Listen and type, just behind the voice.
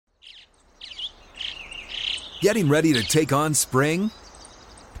Getting ready to take on spring?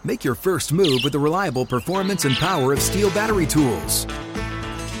 Make your first move with the reliable performance and power of Steel battery tools.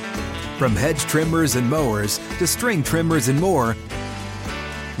 From hedge trimmers and mowers to string trimmers and more,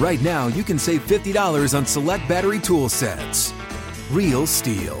 right now you can save $50 on select battery tool sets. Real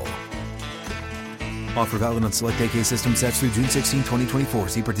Steel. Offer valid on select AK system sets through June 16, 2024.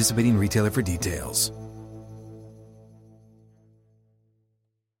 See participating retailer for details.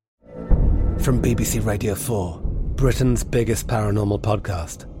 From BBC Radio 4, Britain's biggest paranormal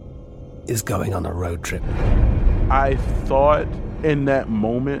podcast is going on a road trip. I thought in that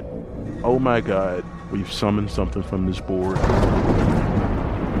moment, oh my God, we've summoned something from this board.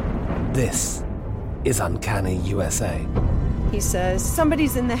 This is Uncanny USA. He says,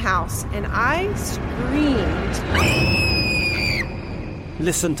 somebody's in the house, and I screamed.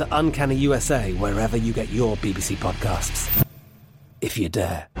 Listen to Uncanny USA wherever you get your BBC podcasts, if you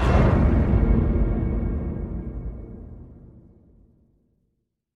dare.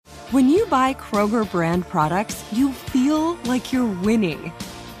 When you buy Kroger brand products, you feel like you're winning.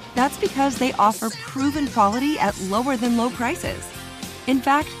 That's because they offer proven quality at lower than low prices. In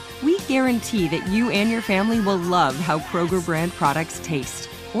fact, we guarantee that you and your family will love how Kroger brand products taste,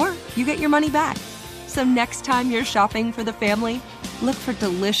 or you get your money back. So next time you're shopping for the family, look for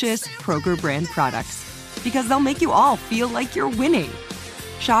delicious Kroger brand products, because they'll make you all feel like you're winning.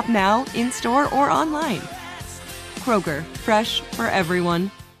 Shop now, in-store, or online. Kroger, fresh for everyone.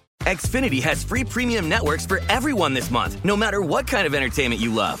 Xfinity has free premium networks for everyone this month, no matter what kind of entertainment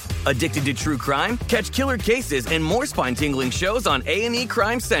you love. Addicted to true crime? Catch killer cases and more spine-tingling shows on A&E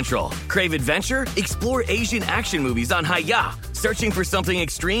Crime Central. Crave adventure? Explore Asian action movies on Hi-YAH. Searching for something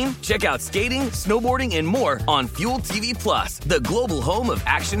extreme? Check out skating, snowboarding, and more on Fuel TV Plus, the global home of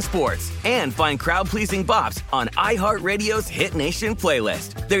action sports. And find crowd-pleasing bops on iHeartRadio's Hit Nation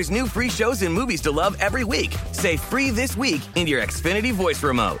playlist. There's new free shows and movies to love every week. Say free this week in your Xfinity voice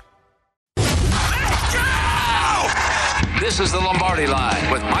remote. This is the Lombardi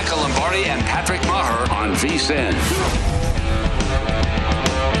Line with Michael Lombardi and Patrick Maher on VSiN.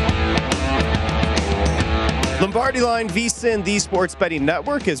 Lombardi Line, VSiN, the Sports Betting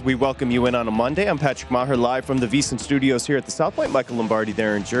Network, as we welcome you in on a Monday. I'm Patrick Maher, live from the VSiN studios here at the South Point. Michael Lombardi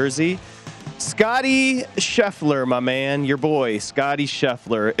there in Jersey. Scotty Scheffler, my man, your boy, Scotty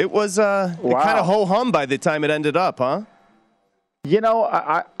Scheffler. It was kind of ho-hum by the time it ended up, huh? You know,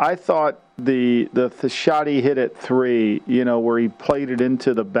 I thought the shot he hit at 3, you know, where he played it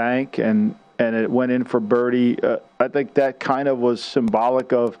into the bank and it went in for birdie, I think that kind of was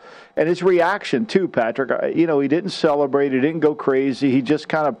symbolic of, and his reaction too, Patrick. You know, he didn't celebrate, he didn't go crazy, he just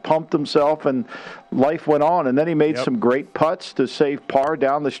kind of pumped himself and life went on. And then he made some great putts to save par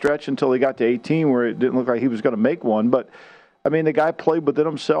down the stretch until he got to 18 where it didn't look like he was going to make one. But I mean, the guy played within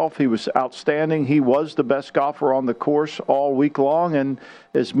himself. He was outstanding. He was the best golfer on the course all week long. And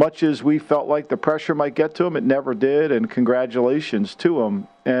as much as we felt like the pressure might get to him, it never did. And congratulations to him.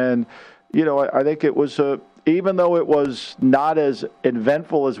 And, you know, I think it was even though it was not as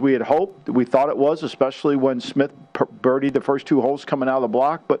eventful as we had hoped, we thought it was, especially when Smith birdied the first 2 holes coming out of the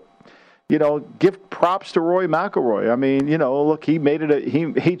block. But, you know, give props to Rory McIlroy. I mean, you know, look, he made it.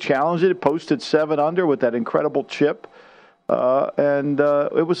 He challenged it, posted 7 under with that incredible chip. And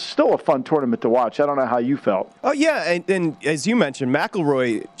it was still a fun tournament to watch. I don't know how you felt. Oh, yeah, and as you mentioned,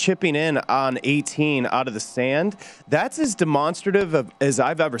 McIlroy chipping in on 18 out of the sand, that's as demonstrative as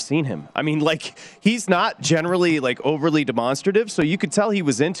I've ever seen him. I mean, like, he's not generally, like, overly demonstrative, so you could tell he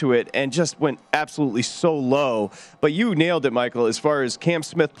was into it and just went absolutely so low. But you nailed it, Michael, as far as Cam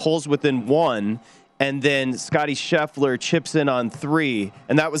Smith pulls within 1, and then Scotty Scheffler chips in on 3,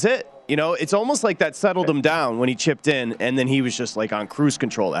 and that was it. You know, it's almost like that settled him down when he chipped in, and then he was just like on cruise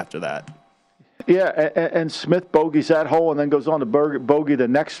control after that. Yeah, and Smith bogeys that hole and then goes on to bogey the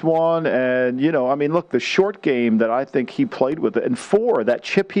next one. And, you know, I mean, look, the short game that I think he played with it. And 4, that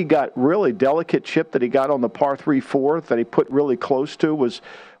chip he got, really delicate chip that he got on the par 3 4th that he put really close to was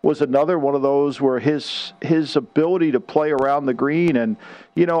another one of those where his ability to play around the green. And,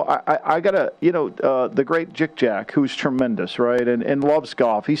 you know, I got to, you know, the great Jick Jack, who's tremendous, right, and loves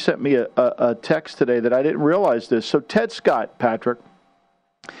golf. He sent me a text today that I didn't realize this. So Ted Scott, Patrick,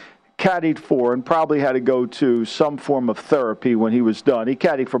 caddied for and probably had to go to some form of therapy when he was done. He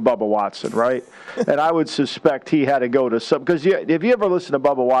caddied for Bubba Watson, right? And I would suspect he had to go to some, because if you ever listen to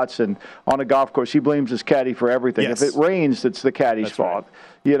Bubba Watson on a golf course, he blames his caddy for everything. Yes. If it rains, it's the caddy's fault.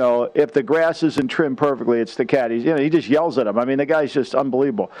 Right. You know, if the grass isn't trimmed perfectly, it's the caddy's. You know, he just yells at him. I mean, the guy's just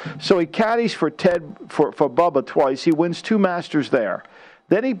unbelievable. So he caddies for Bubba twice. He wins 2 Masters there.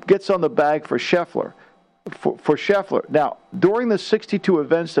 Then he gets on the bag for Scheffler. for Scheffler. Now, during the 62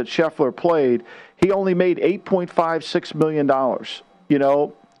 events that Scheffler played, he only made $8.56 million, you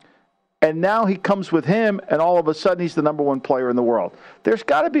know. And now he comes with him, and all of a sudden he's the number one player in the world. There's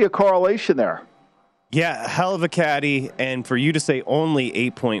got to be a correlation there. Yeah, hell of a caddy, and for you to say only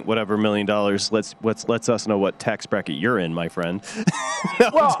 $8 whatever million, lets us know what tax bracket you're in, my friend.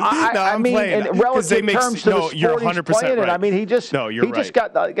 I mean, in relative terms to the sport you're 100% he's playing right. in, I mean, he just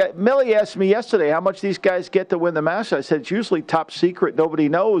got. Millie asked me yesterday how much these guys get to win the Masters. I said it's usually top secret, nobody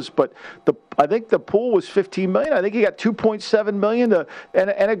knows, but I think the pool was $15 million. I think he got $2.7 million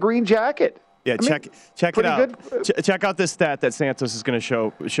and a green jacket. Yeah, check it out. Check out this stat that Santos is going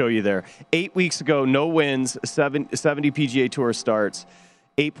to show you there. 8 weeks ago, no wins, 70 PGA Tour starts,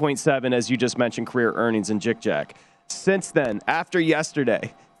 8.7, as you just mentioned, career earnings in Jick-Jack. Since then, after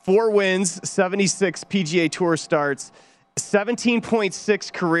yesterday, 4 wins, 76 PGA Tour starts,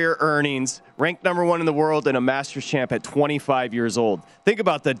 17.6 career earnings, ranked number 1 in the world, and a Masters champ at 25 years old. Think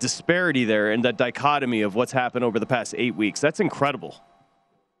about the disparity there and the dichotomy of what's happened over the past 8 weeks. That's incredible.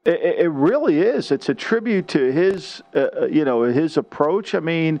 It really is. It's a tribute to his, his approach. I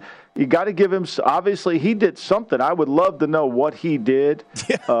mean, you got to give him. Obviously, he did something. I would love to know what he did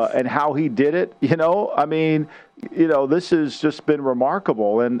and how he did it. You know, I mean, this has just been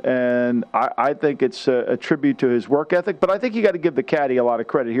remarkable, and I think it's a tribute to his work ethic. But I think you got to give the caddy a lot of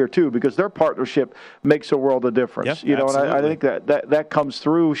credit here too, because their partnership makes a world of difference. Yep, and I think that comes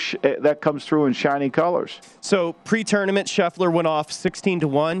through. That comes through in shining colors. So pre-tournament, Scheffler went off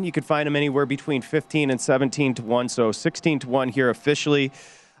 16-1. You could find him anywhere between 15 and 17-1. So 16-1 here officially.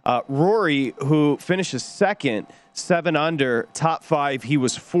 Rory, who finishes second, 7 under, top 5, he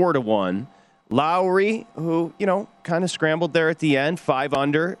was 4-1. Lowry, who, kind of scrambled there at the end, 5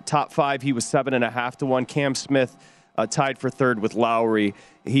 under, top 5, he was 7.5-1. Cam Smith tied for third with Lowry.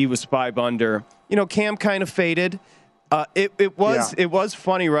 He was 5 under. Cam kind of faded. It was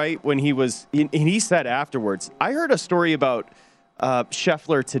funny, right, when he said afterwards, I heard a story about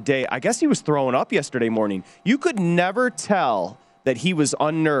Scheffler today. I guess he was throwing up yesterday morning. You could never tell that he was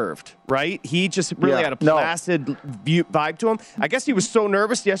unnerved, right? He just really had a placid vibe to him. I guess he was so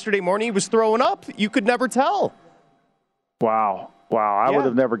nervous yesterday morning he was throwing up. You could never tell. Wow. I would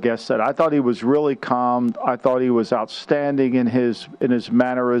have never guessed that. I thought he was really calm. I thought he was outstanding in his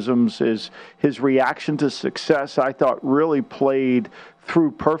mannerisms. His reaction to success, I thought, really played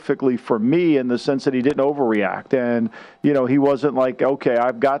through perfectly for me in the sense that he didn't overreact, and he wasn't like, okay,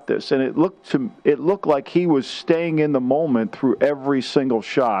 I've got this. And it looked like he was staying in the moment through every single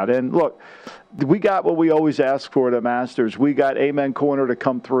shot. And look, we got what we always ask for at the Masters. We got Amen Corner to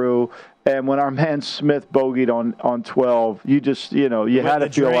come through. And when our man Smith bogeyed on 12, you just, you had to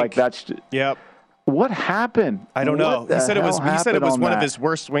feel like that's. Yep. What happened? I don't know. He said it was one of his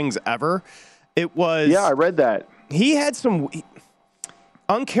worst swings ever. It was. Yeah, I read that. He had some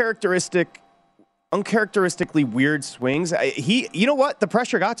uncharacteristically weird swings. You know what? The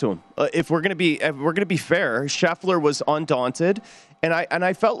pressure got to him. If we're gonna be fair, Scheffler was undaunted, and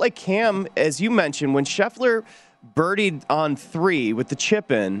I felt like Cam, as you mentioned, when Scheffler birdied on 3 with the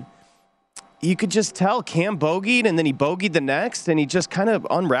chip in. You could just tell Cam bogeyed, and then he bogeyed the next, and he just kind of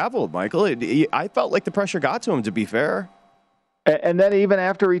unraveled, Michael. I felt like the pressure got to him, to be fair. And then even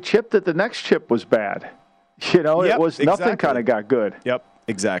after he chipped it, the next chip was bad. It was nothing kind of got good. Yep,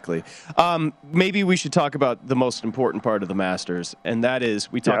 exactly. Maybe we should talk about the most important part of the Masters, and that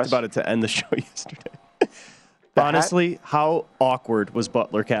is we talked about it to end the show yesterday. Honestly, how awkward was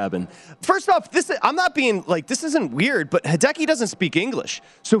Butler Cabin? First off, I'm not being like, this isn't weird, but Hideki doesn't speak English.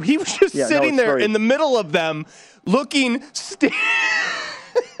 So he was just sitting there in the middle of them, looking,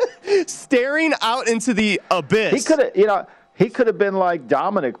 staring out into the abyss. He could have been like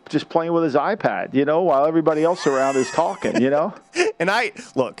Dominic, just playing with his iPad, while everybody else around is talking, And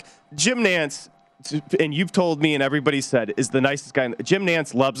Jim Nantz, and you've told me and everybody said, is the nicest guy. Jim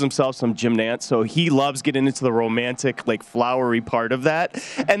Nantz loves himself some Jim Nantz, so he loves getting into the romantic, flowery part of that.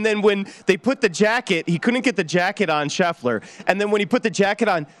 And then when they put the jacket, he couldn't get the jacket on Scheffler. And then when he put the jacket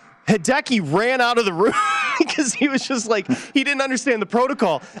on, Hideki ran out of the room because he was just he didn't understand the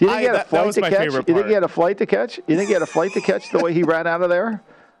protocol. That was my favorite part. You think he had a flight to catch? The way he ran out of there?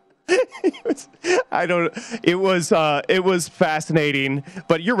 It was fascinating,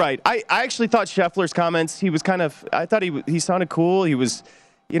 but you're right. I actually thought Scheffler's comments, I thought he sounded cool. He was,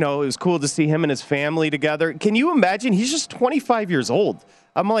 it was cool to see him and his family together. Can you imagine? He's just 25 years old.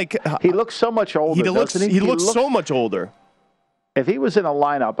 I'm like, he looks so much older. He looks so much older. If he was in a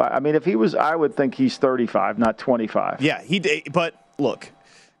lineup, if he was, I would think he's 35, not 25. Yeah, but look,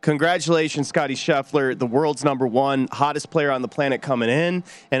 congratulations, Scottie Scheffler, the world's #1, hottest player on the planet coming in,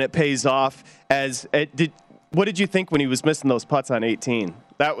 and it pays off. What did you think when he was missing those putts on 18?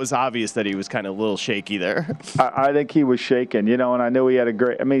 That was obvious that he was kind of a little shaky there. I think he was shaken, and I know he had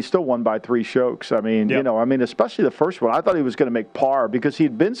he still won by 3 strokes. Especially the first one. I thought he was going to make par because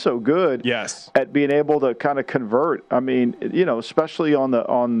he'd been so good at being able to kind of convert. Especially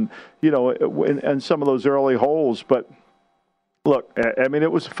in some of those early holes. But look,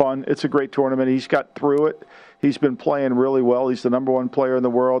 it was fun. It's a great tournament. He's got through it. He's been playing really well. He's the #1 player in the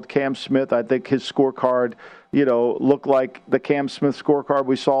world. Cam Smith, I think his scorecard, looked like the Cam Smith scorecard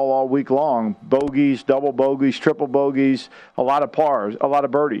we saw all week long. Bogeys, double bogeys, triple bogeys, a lot of pars, a lot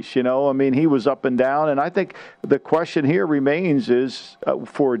of birdies, he was up and down. And I think the question here remains is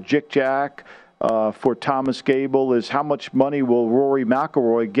for Jick Jack, for Thomas Gable, is how much money will Rory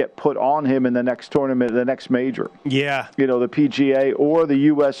McIlroy get put on him in the next tournament, the next major? Yeah. The PGA or the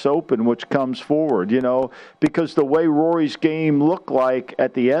U.S. Open, which comes forward, because the way Rory's game looked like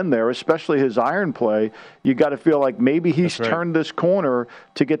at the end there, especially his iron play, you got to feel like maybe he's turned this corner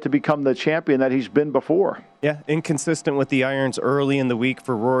to get to become the champion that he's been before. Yeah, inconsistent with the irons early in the week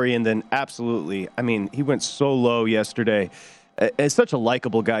for Rory, and then absolutely, he went so low yesterday. It's such a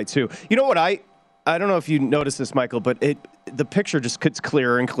likable guy, too. You know what I don't know if you noticed this, Michael, but the picture just gets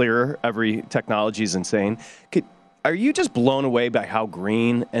clearer and clearer. Every technology is insane. Are you just blown away by how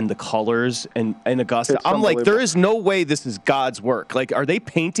green and the colors and Augusta? I'm like, there is no way this is God's work. Like, are they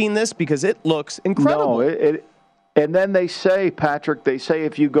painting this? Because it looks incredible. No, and then they say, Patrick,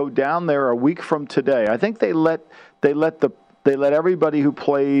 if you go down there a week from today, I think they let everybody who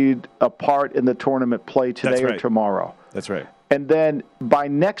played a part in the tournament play today or tomorrow. That's right. And then by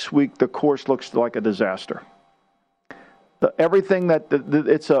next week, the course looks like a disaster. Everything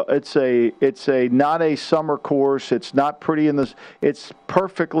it's not a summer course. It's not pretty it's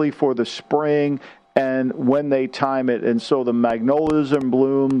perfectly for the spring and when they time it. And so the magnolias are in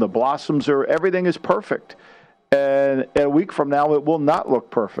bloom, the blossoms everything is perfect. And a week from now, it will not look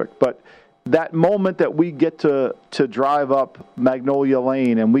perfect. But that moment that we get to drive up Magnolia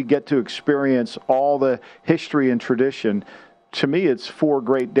Lane and we get to experience all the history and tradition, to me, it's 4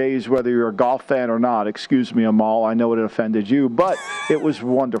 great days, whether you're a golf fan or not. Excuse me, Amal. I know it offended you, but it was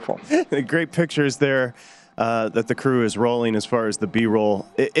wonderful. Great pictures there that the crew is rolling as far as the B-roll.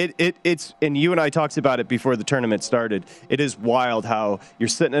 It's and you and I talked about it before the tournament started. It is wild how you're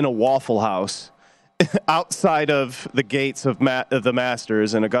sitting in a Waffle House outside of the gates of the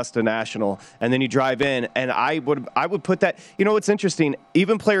Masters and Augusta National, and then you drive in, and I would put that. What's interesting?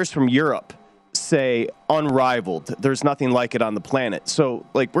 Even players from Europe say unrivaled. There's nothing like it on the planet. So,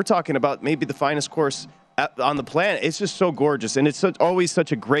 we're talking about maybe the finest course on the planet. It's just so gorgeous, and it's always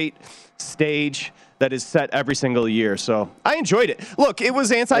such a great stage that is set every single year. So I enjoyed it. Look, it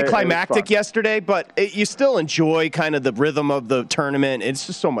was anticlimactic yesterday, but you still enjoy kind of the rhythm of the tournament. It's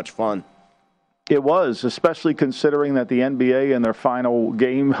just so much fun. It was, especially considering that the NBA in their final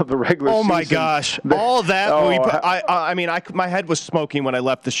game of the regular season. Oh, my gosh. All that. My head was smoking when I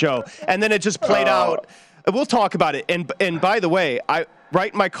left the show. And then it just played out. We'll talk about it. And by the way,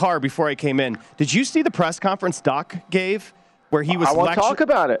 right in my car before I came in, did you see the press conference Doc gave where he was I want to talk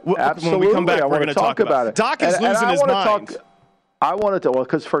about it. Absolutely. When we come back, we're going to talk about it. Doc is losing his mind. I wanted to,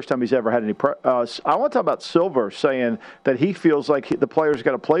 because the first time he's ever had any I want to talk about Silver saying that he feels like the players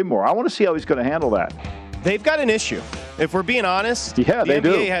got to play more. I want to see how he's going to handle that. They've got an issue. If we're being honest, the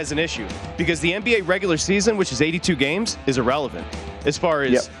NBA has an issue because the NBA regular season, which is 82 games, is irrelevant as far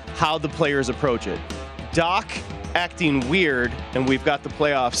as how the players approach it. Doc acting weird, and we've got the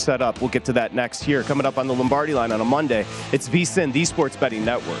playoffs set up. We'll get to that next year. Coming up on the Lombardi Line on a Monday, it's VSiN, the Sports Betting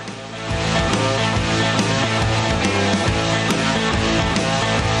Network.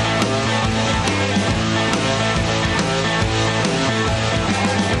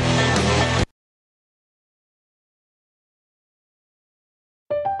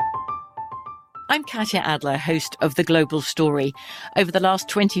 I'm Katya Adler, host of The Global Story. Over the last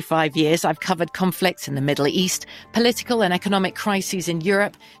 25 years, I've covered conflicts in the Middle East, political and economic crises in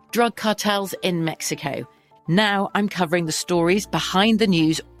Europe, drug cartels in Mexico. Now I'm covering the stories behind the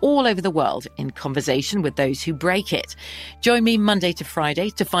news all over the world in conversation with those who break it. Join me Monday to Friday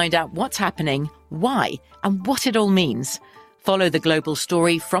to find out what's happening, why, and what it all means. Follow The Global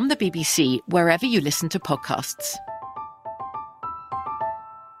Story from the BBC wherever you listen to podcasts.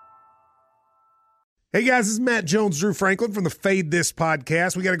 Hey guys, this is Matt Jones, Drew Franklin from the Fade This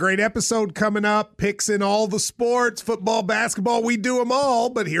podcast. We got a great episode coming up, picks in all the sports, football, basketball, we do them all,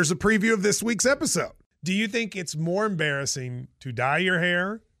 but here's a preview of this week's episode. Do you think it's more embarrassing to dye your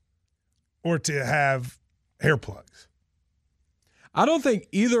hair or to have hair plugs? I don't think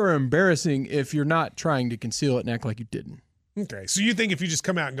either are embarrassing if you're not trying to conceal it and act like you didn't. Okay, so you think if you just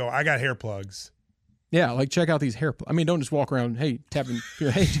come out and go, I got hair plugs. Yeah, like check out these hair plugs. I mean, don't just walk around, hey, tapping,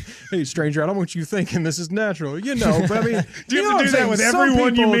 hey, stranger, I don't want you thinking this is natural. But I mean, do you have to do that with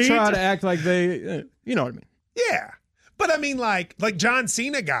everyone you meet? Try to act like they, you know what I mean? Yeah. But I mean, like John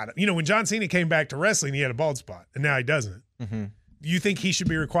Cena got it. When John Cena came back to wrestling, he had a bald spot, and now he doesn't. Mm-hmm. You think he should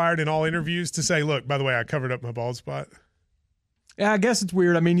be required in all interviews to say, look, by the way, I covered up my bald spot? Yeah, I guess it's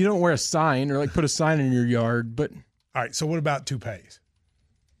weird. I mean, you don't wear a sign or put a sign in your yard, but. All right, so what about toupees?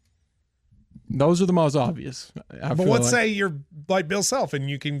 Those are the most obvious. But let's say you're like Bill Self and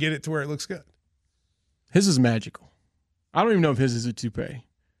you can get it to where it looks good. His is magical. I don't even know if his is a toupee.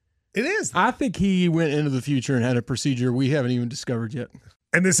 It is. I think he went into the future and had a procedure we haven't even discovered yet.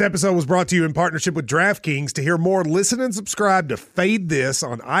 And this episode was brought to you in partnership with DraftKings. To hear more, listen and subscribe to Fade This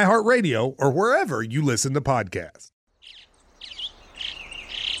on iHeartRadio or wherever you listen to podcasts.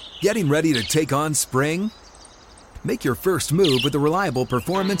 Getting ready to take on spring? Make your first move with the reliable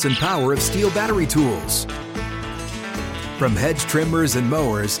performance and power of Steel battery tools. From hedge trimmers and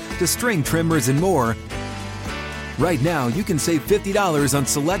mowers to string trimmers and more, right now you can save $50 on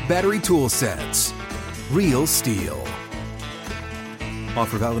select battery tool sets. Real Steel.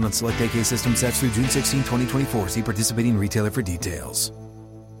 Offer valid on select AK system sets through June 16, 2024. See participating retailer for details.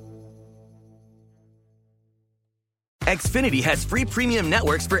 Xfinity has free premium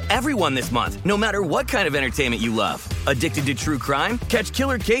networks for everyone this month, no matter what kind of entertainment you love. Addicted to true crime? Catch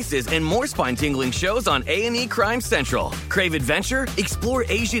killer cases and more spine-tingling shows on A&E Crime Central. Crave adventure? Explore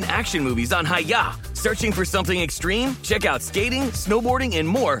Asian action movies on Hi-Ya. Searching for something extreme? Check out skating, snowboarding, and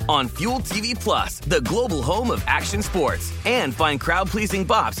more on Fuel TV Plus, the global home of action sports. And find crowd-pleasing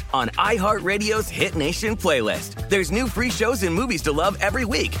bops on iHeartRadio's Hit Nation playlist. There's new free shows and movies to love every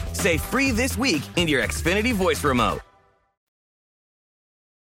week. Say free this week in your Xfinity voice remote.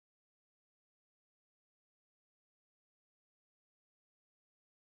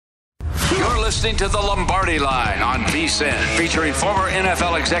 You're listening to the Lombardi Line on VSiN, featuring former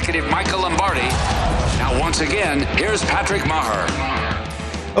NFL executive Michael Lombardi. Now, once again, here's Patrick Maher.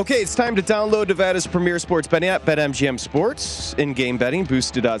 Okay, it's time to download Nevada's premier sports betting app, BetMGM Sports. In-game betting,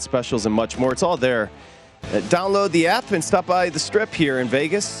 boosted odds specials, and much more. It's all there. Download the app and stop by the Strip here in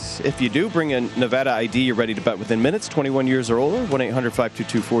Vegas. If you do, bring a Nevada ID. You're ready to bet within minutes, 21 years or older,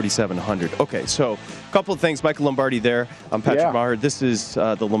 1-800-522-4700. Okay, so a couple of things. Michael Lombardi there. I'm Patrick Maher. This is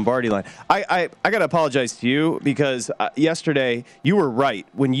the Lombardi Line. I got to apologize to you because yesterday you were right.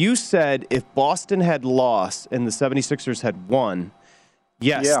 When you said if Boston had lost and the 76ers had won,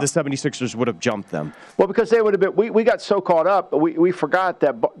 yes, the 76ers would have jumped them. Well, because they would have been, we got so caught up, we forgot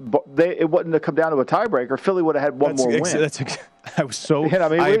that it wouldn't have come down to a tiebreaker. Philly would have had one more win. I was so,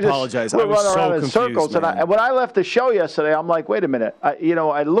 I apologize. We're I was running so around confused, in circles. man. And when I left the show yesterday, I'm like, wait a minute.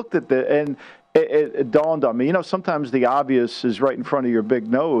 I looked at and it dawned on me. Sometimes the obvious is right in front of your big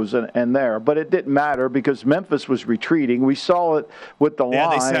nose and there. But it didn't matter because Memphis was retreating. We saw it with the line. Yeah,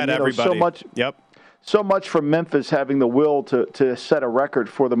 they said everybody. So much. Yep. So much for Memphis having the will to set a record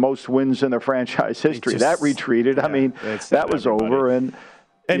for the most wins in their franchise history. That retreated. Yeah, I mean, that was over. And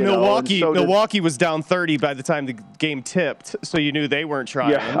Milwaukee was down 30 by the time the game tipped, so you knew they weren't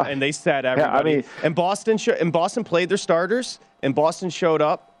trying. Yeah. And they sat everybody. Yeah, and Boston played their starters, and Boston showed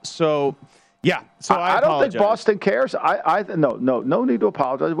up. So. Yeah, so I don't think Boston cares. No need to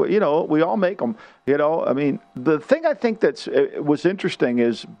apologize. We all make them. I mean, the thing I think was interesting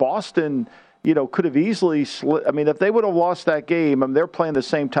is Boston. Could have easily slid. I mean, if they would have lost that game, they're playing the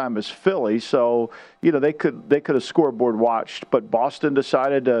same time as Philly, so they could have scoreboard watched. But Boston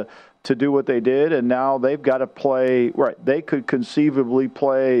decided to do what they did, and now they've got to play. Right, they could conceivably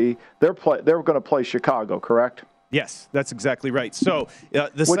play. They're going to play Chicago, correct? Yes, that's exactly right. So,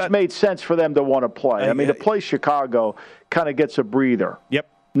 which made sense for them to want to play. To play Chicago kind of gets a breather. Yep.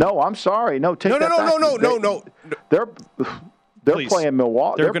 No, I'm sorry. No, take that back. No. They're playing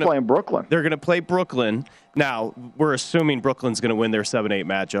Milwaukee. They're playing Brooklyn. They're going to play Brooklyn. Now, we're assuming Brooklyn's going to win their 7-8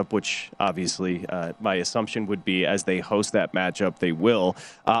 matchup, which obviously my assumption would be as they host that matchup, they will.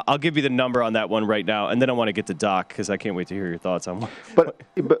 I'll give you the number on that one right now, and then I want to get to Doc because I can't wait to hear your thoughts on one.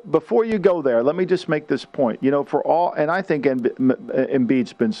 But before you go there, let me just make this point. For all, and I think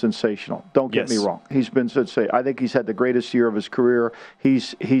Embiid's been sensational. Don't get me wrong. He's been sensational. I think he's had the greatest year of his career.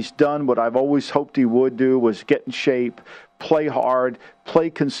 He's done what I've always hoped he would do, was get in shape, play hard, play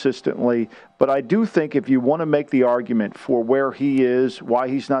consistently. But I do think if you want to make the argument for where he is, why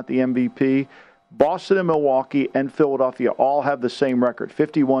he's not the MVP, Boston and Milwaukee and Philadelphia all have the same record,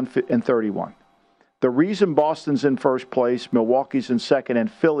 51-31. The reason Boston's in first place, Milwaukee's in second,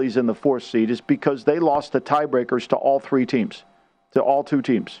 and Philly's in the fourth seed is because they lost the tiebreakers to all three teams. to all two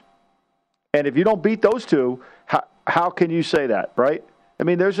teams. And if you don't beat those two, how can you say that, right? I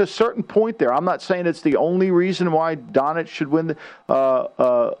mean, there's a certain point there. I'm not saying it's the only reason why Doncic should win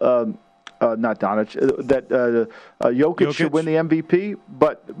not Doncic, that Jokic should win the MVP,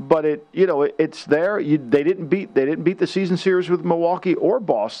 but it, it's there. They didn't beat the season series with Milwaukee or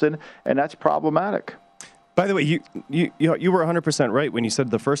Boston, and that's problematic. By the way, you were 100% right when you said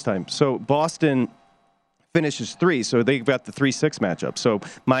the first time. So Boston finishes 3, so they've got the 3-6 matchup. So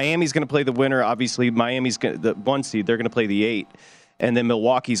Miami's going to play the winner. Obviously, Miami's the 1 seed. They're going to play the 8. And then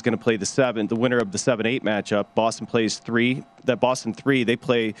Milwaukee's going to play the 7, the winner of the 7-8 matchup. Boston plays 3. That Boston 3, they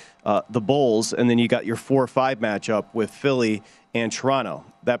play the Bulls. And then you got your 4-5 matchup with Philly and Toronto.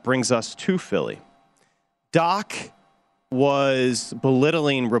 That brings us to Philly. Doc was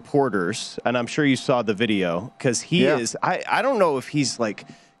belittling reporters, and I'm sure you saw the video, because he is, I don't know if he's like,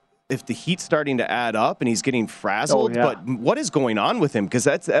 if the heat's starting to add up and he's getting frazzled, but what is going on with him? Because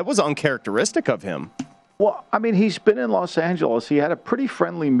that was uncharacteristic of him. Well, I mean, he's been in Los Angeles. He had a pretty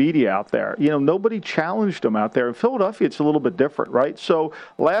friendly media out there. Nobody challenged him out there. In Philadelphia, it's a little bit different, right? So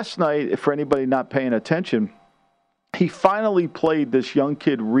last night, for anybody not paying attention, he finally played this young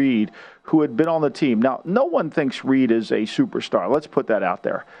kid, Reed, who had been on the team. Now, no one thinks Reed is a superstar. Let's put that out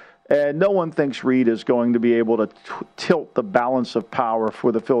there. And no one thinks Reed is going to be able to tilt the balance of power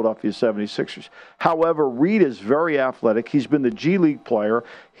for the Philadelphia 76ers. However, Reed is very athletic. He's been the G League player.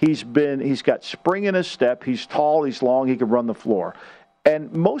 He's got spring in his step. He's tall. He's long. He can run the floor.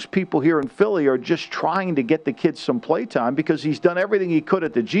 And most people here in Philly are just trying to get the kid some play time because he's done everything he could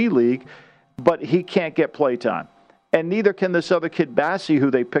at the G League, but he can't get play time. And neither can this other kid, Bassie, who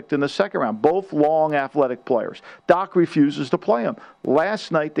they picked in the second round. Both long, athletic players. Doc refuses to play him.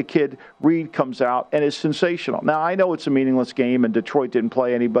 Last night, the kid, Reed, comes out and is sensational. Now, I know it's a meaningless game, and Detroit didn't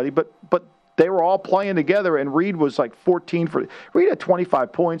play anybody, but they were all playing together, and Reed was like 14 for. Reed had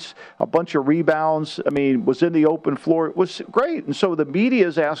 25 points, a bunch of rebounds. I mean, was in the open floor. It was great. And so the media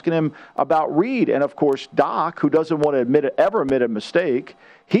is asking him about Reed. And, of course, Doc, who doesn't want to ever admit a mistake,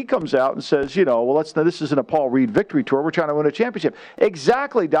 he comes out and says, this isn't a Paul Reed victory tour. We're trying to win a championship.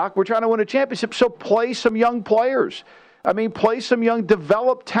 Exactly, Doc. We're trying to win a championship. So play some young players. I mean, play some young,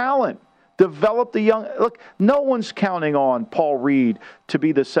 develop talent. Develop the young. Look, no one's counting on Paul Reed to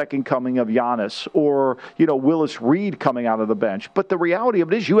be the second coming of Giannis or, Willis Reed coming out of the bench. But the reality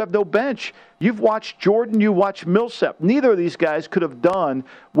of it is you have no bench. You've watched Jordan. You watched Millsap. Neither of these guys could have done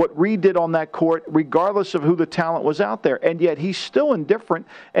what Reed did on that court, regardless of who the talent was out there. And yet he's still indifferent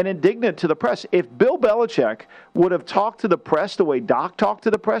and indignant to the press. If Bill Belichick would have talked to the press the way Doc talked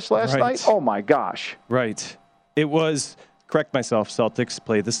to the press last night, oh, my gosh. Right. It was... Correct myself. Celtics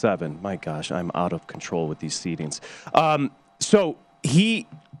play the 7. My gosh, I'm out of control with these seedings.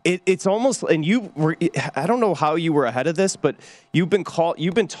 It's almost, and I don't know how you were ahead of this, but you've been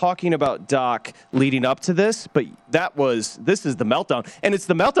talking about Doc leading up to this, but this is the meltdown, and it's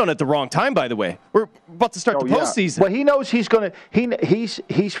the meltdown at the wrong time, by the way. We're about to start the postseason. Well, he knows he's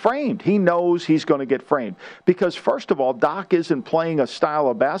framed. He knows he's going to get framed because, first of all, Doc isn't playing a style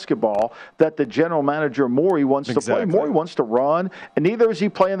of basketball that the general manager Morey wants to play. Morey wants to run, and neither is he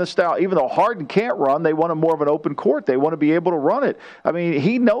playing the style. Even though Harden can't run, they want more of an open court. They want to be able to run it. I mean,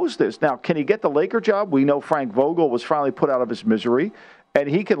 he knows this. Now, can he get the Laker job? We know Frank Vogel was finally put out of his misery, and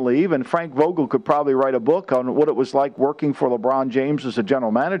he can leave, and Frank Vogel could probably write a book on what it was like working for LeBron James as a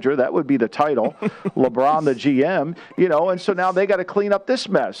general manager. That would be the title, LeBron the GM, and so now they got to clean up this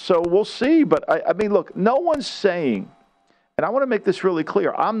mess. So we'll see. But, I mean, look, no one's saying, and I want to make this really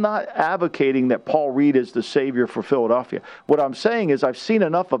clear, I'm not advocating that Paul Reed is the savior for Philadelphia. What I'm saying is I've seen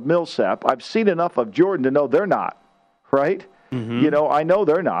enough of Millsap, I've seen enough of Jordan to know they're not, right? Mm-hmm. I know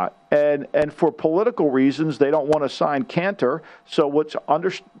they're not, and for political reasons, they don't want to sign Cantor. So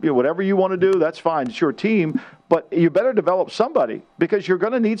whatever you want to do, that's fine. It's your team, but you better develop somebody because you're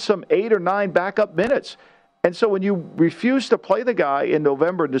going to need some 8 or 9 backup minutes. And so when you refuse to play the guy in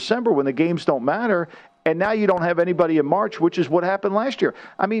November and December when the games don't matter, and now you don't have anybody in March, which is what happened last year.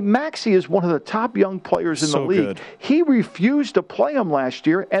 I mean, Maxey is one of the top young players in the league. Good. He refused to play him last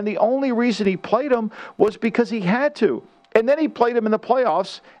year, and the only reason he played him was because he had to. And then he played him in the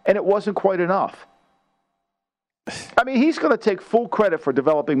playoffs, and it wasn't quite enough. I mean, he's going to take full credit for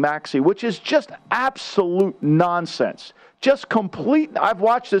developing Maxey, which is just absolute nonsense. Just complete. I've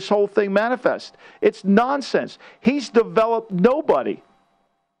watched this whole thing manifest. It's nonsense. He's developed nobody.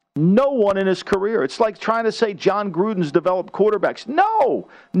 No one in his career. It's like trying to say John Gruden's developed quarterbacks. No.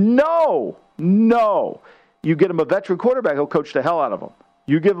 You get him a veteran quarterback, he'll coach the hell out of him.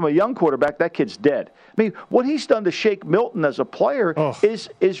 You give him a young quarterback, that kid's dead. I mean, what he's done to Shake Milton as a player is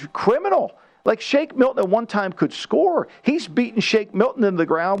criminal. Like Shake Milton at one time could score. He's beaten Shake Milton into the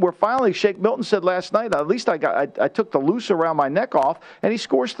ground where finally Shake Milton said last night, at least I took the noose around my neck off, and he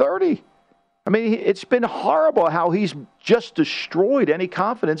scores 30. I mean, it's been horrible how he's just destroyed any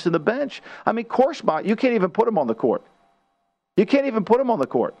confidence in the bench. I mean, Korsmont, you can't even put him on the court. You can't even put him on the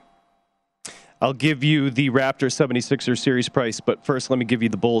court. I'll give you the Raptors 76ers series price, but first let me give you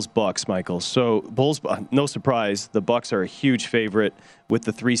the Bulls-Bucks, Michael. So Bulls, no surprise, the Bucks are a huge favorite with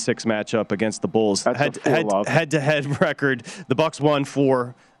the 3-6 matchup against the Bulls. Head-to-head record, the Bucks won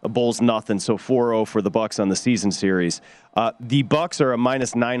 4, Bulls nothing, so 4-0 for the Bucks on the season series. The Bucks are a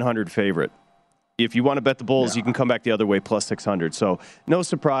minus 900 favorite. If you want to bet the Bulls, you can come back the other way, plus 600. So no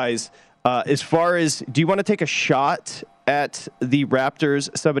surprise. As far as, do you want to take a shot at the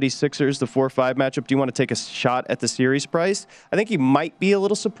Raptors 76ers, the 4-5 matchup? Do you want to take a shot at the series price? I think you might be a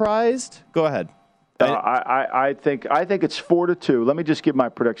little surprised. Go ahead. I think it's 4-2. Let me just give my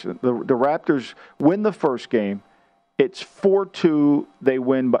prediction. The Raptors win the first game. It's 4-2. They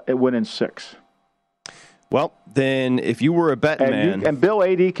win in 6. Well, then if you were a betting man, and Bill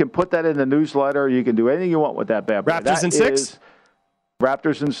AD can put that in the newsletter. You can do anything you want with that bad boy. Raptors in 6.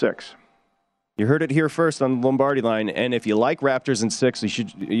 Raptors in 6. You heard it here first on the Lombardi line, and if you like Raptors in 6,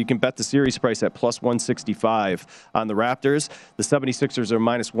 you can bet the series price at plus 165 on the Raptors. The 76ers are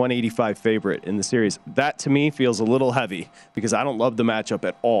minus 185 favorite in the series. That, to me, feels a little heavy because I don't love the matchup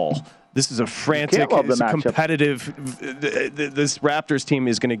at all. This is a frantic, competitive. This Raptors team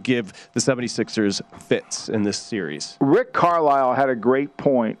is going to give the 76ers fits in this series. Rick Carlisle had a great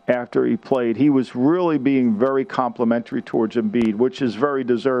point after he played. He was really being very complimentary towards Embiid, which is very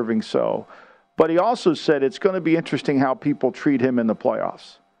deserving so. But he also said it's going to be interesting how people treat him in the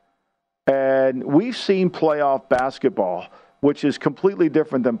playoffs. And we've seen playoff basketball, which is completely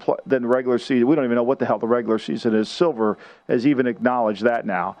different than regular season. We don't even know what the hell the regular season is. Silver has even acknowledged that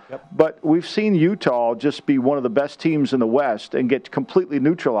now. Yep. But we've seen Utah just be one of the best teams in the West and get completely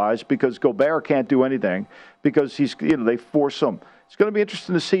neutralized because Gobert can't do anything because they force him. It's going to be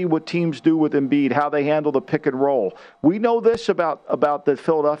interesting to see what teams do with Embiid, how they handle the pick and roll. We know this about the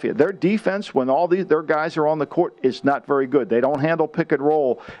Philadelphia. Their defense, when their guys are on the court, is not very good. They don't handle pick and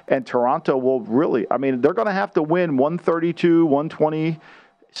roll, and Toronto will really, they're going to have to win 132,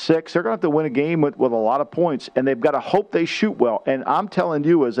 126. They're going to have to win a game with a lot of points, and they've got to hope they shoot well. And I'm telling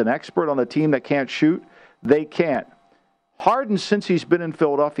you, as an expert on a team that can't shoot, they can't. Harden, since he's been in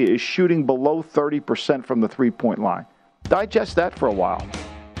Philadelphia, is shooting below 30% from the three-point line. Digest that for a while.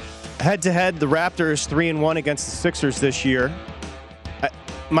 Head-to-head, the Raptors 3-1 against the Sixers this year.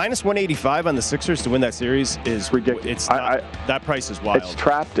 Minus 185 on the Sixers to win that series is ridiculous. That price is wild. It's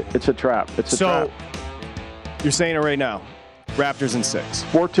trapped. It's a trap. So you're saying it right now. Raptors in 6.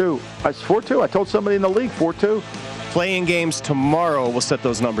 4-2. It's 4-2. I told somebody in the league 4-2. Playing games tomorrow. We'll set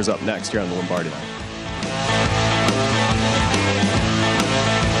those numbers up next here on the Lombardi line.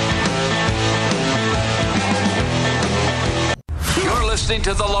 Listening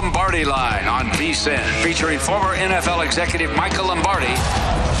to the Lombardi Line on VSiN, featuring former NFL executive Michael Lombardi.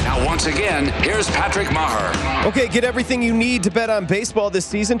 Now, once again, here's Patrick Maher. Okay, get everything you need to bet on baseball this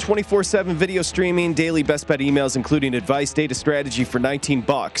season. 24/7 video streaming, daily best bet emails, including advice, data strategy for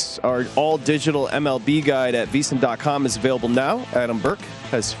 $19. Our all-digital MLB guide at VSiN.com is available now. Adam Burke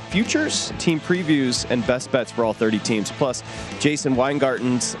has futures, team previews, and best bets for all 30 teams. Plus, Jason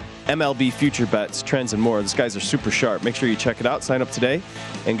Weingarten's MLB future bets, trends, and more. These guys are super sharp. Make sure you check it out. Sign up today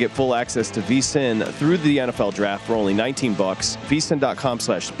and get full access to VSiN through the NFL draft for only $19.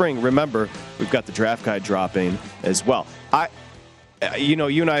 VSiN.com/spring. Remember, we've got the draft guide dropping as well.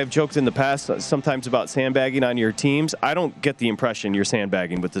 You and I have joked in the past sometimes about sandbagging on your teams. I don't get the impression you're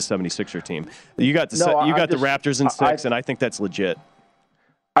sandbagging with the 76er team. You got the Raptors in 6, and I think that's legit.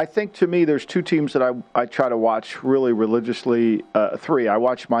 I think, to me, there's 2 teams that I try to watch really religiously. 3. I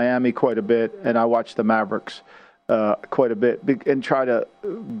watch Miami quite a bit, and I watch the Mavericks quite a bit, and try to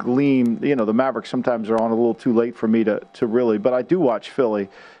glean. The Mavericks sometimes are on a little too late for me to really, but I do watch Philly,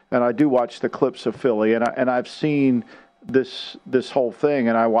 and I do watch the clips of Philly, and I've seen this whole thing,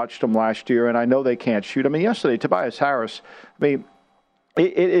 and I watched them last year, and I know they can't shoot. Yesterday, Tobias Harris, it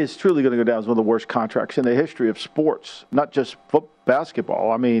is truly going to go down as one of the worst contracts in the history of sports, not just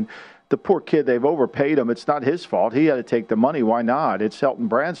basketball. The poor kid, they've overpaid him. It's not his fault. He had to take the money. Why not? It's Elton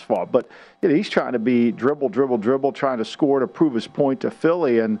Brand's fault. But he's trying to be dribble, trying to score to prove his point to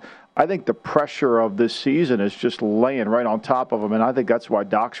Philly. And I think the pressure of this season is just laying right on top of him. And I think that's why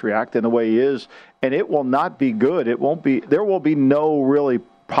Doc's reacting the way he is. And it will not be good. There will be no really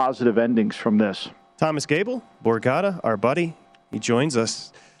positive endings from this. Thomas Gable, Borgata, our buddy. He joins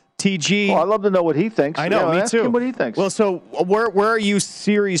us. TG. Well, I'd love to know what he thinks. I know, me ask too. him what he thinks. Well, so where are you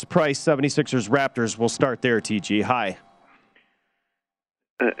series price 76ers Raptors? We'll start there, TG. Hi.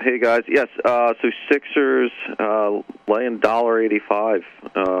 Hey, guys. Yes, so Sixers laying $1.85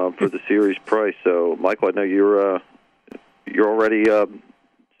 for the series price. So, Michael, I know you're already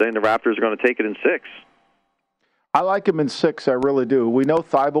saying the Raptors are going to take it in 6. I like him in 6. I really do. We know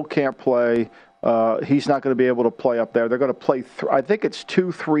Thibault can't play. He's not going to be able to play up there. They're going to play, I think it's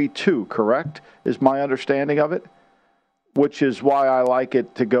 2-3-2, correct, is my understanding of it, which is why I like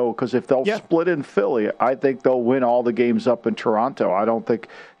it to go, because if they'll split in Philly, I think they'll win all the games up in Toronto. I don't think,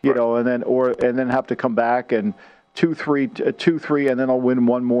 and then have to come back and 2-3, and then they'll win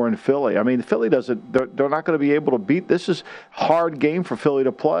one more in Philly. I mean, Philly they're not going to be able to beat. This is a hard game for Philly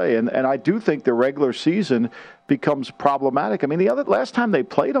to play, and I do think the regular season becomes problematic. I mean, last time they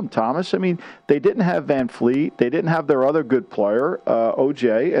played them, Thomas, I mean, they didn't have Van Fleet. They didn't have their other good player,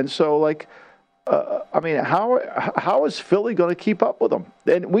 OJ, and so, how is Philly going to keep up with them?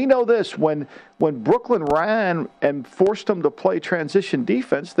 And we know this, when Brooklyn ran and forced them to play transition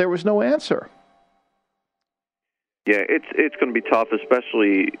defense, there was no answer. Yeah, it's going to be tough,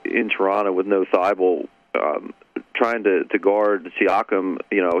 especially in Toronto with no Thibault trying to guard Siakam.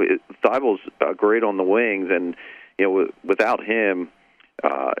 Thibault's great on the wings, and without him,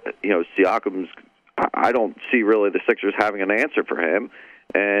 Siakam's. I don't see really the Sixers having an answer for him,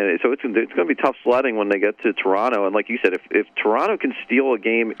 and so it's going to be tough sledding when they get to Toronto. And like you said, if Toronto can steal a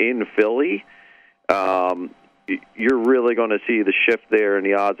game in Philly, you're really going to see the shift there in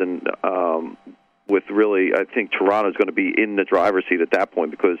the odds and. With really, I think Toronto's going to be in the driver's seat at that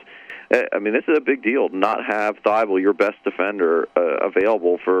point because, I mean, this is a big deal to not have Thibault, your best defender,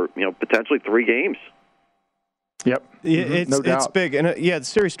 available for potentially 3 games. Yep, it's big, and the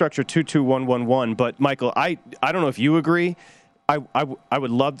series structure 2-2-1-1-1. But Michael, I don't know if you agree. I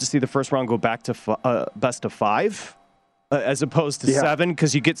would love to see the first round go back to best of 5. As opposed to 7,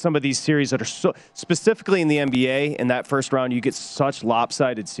 because you get some of these series that are so specifically in the NBA in that first round, you get such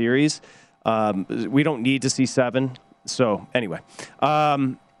lopsided series. We don't need to see 7. So anyway,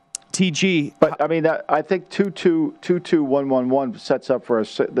 TG. But I mean, I think 2-2-1-1-1 sets up for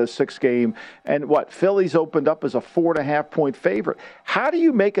the 6th game. And Philly's opened up as a 4.5-point favorite. How do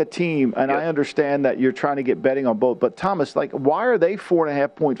you make a team? And I understand that you're trying to get betting on both. But Thomas, why are they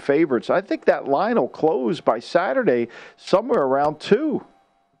 4.5-point favorites? I think that line will close by Saturday somewhere around 2.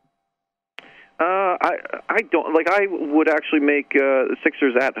 I don't I would actually make the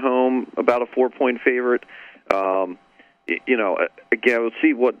Sixers at home about a 4-point favorite. Again, we'll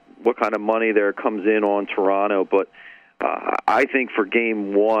see what kind of money there comes in on Toronto, but I think for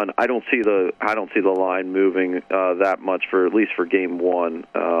Game 1, I don't see the line moving that much for at least for Game 1.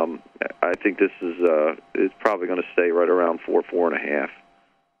 I think this is probably going to stay right around 4.5.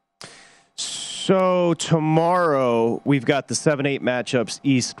 So tomorrow we've got the 7-8 matchups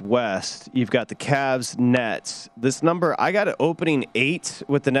East-West. You've got the Cavs Nets. This number, I got it opening 8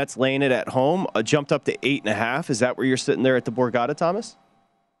 with the Nets laying it at home. Jumped up to 8.5. Is that where you're sitting there at the Borgata, Thomas?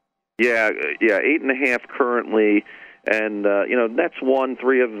 Yeah, 8.5 currently, and Nets won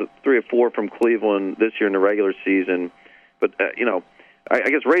 3 of 4 from Cleveland this year in the regular season. But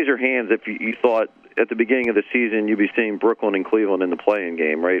I guess raise your hands if you thought at the beginning of the season you'd be seeing Brooklyn and Cleveland in the play-in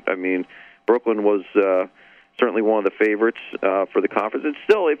game, right? I mean. Brooklyn was certainly one of the favorites for the conference. And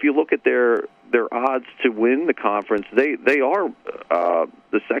still, if you look at their odds to win the conference, they are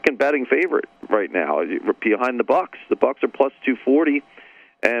the second betting favorite right now behind the Bucks. The Bucks are plus 240,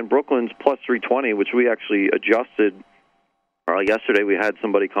 and Brooklyn's plus 320, which we actually adjusted. Yesterday, we had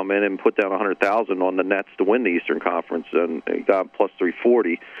somebody come in and put down $100,000 on the Nets to win the Eastern Conference, and he got plus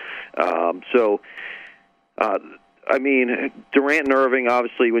 340. I mean, Durant and Irving,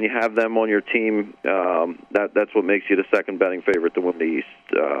 obviously, when you have them on your team, that's what makes you the second betting favorite to win the East.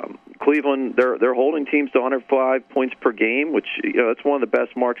 Cleveland, they're holding teams to 105 points per game, which that's one of the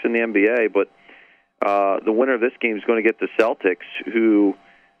best marks in the NBA. But the winner of this game is going to get the Celtics, who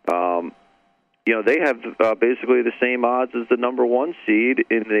they have basically the same odds as the number 1 seed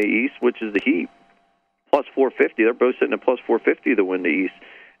in the East, which is the Heat, plus 450. They're both sitting at plus 450 to win the East.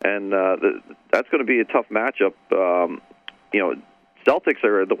 And that's going to be a tough matchup. Celtics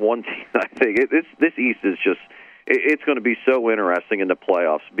are the one team, I think. This East is just it's going to be so interesting in the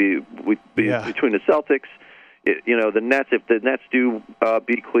playoffs. Between the Celtics, the Nets, if the Nets do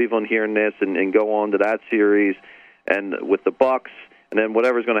beat Cleveland here in this and go on to that series, and with the Bucks, and then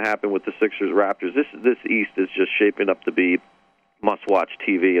whatever's going to happen with the Sixers, Raptors, this East is just shaping up to be must-watch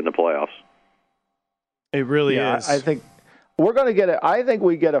TV in the playoffs. It really is. I think. we're going to get I think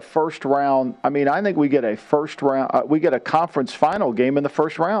we get a first round. I mean, I think we get a first round. We get a conference final game in the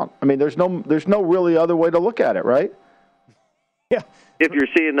first round. I mean, there's no really other way to look at it, right? Yeah. If you're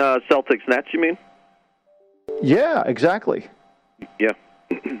seeing Celtics Nets, you mean? Yeah, exactly. Yeah.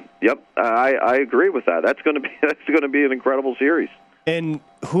 Yep. I agree with that. That's going to be an incredible series. And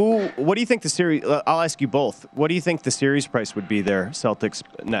what do you think the series? I'll ask you both. What do you think the series price would be there, Celtics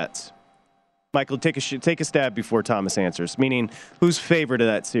Nets? Michael, take a stab before Thomas answers. Meaning, who's favored in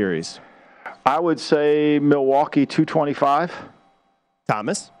that series? I would say Milwaukee 225.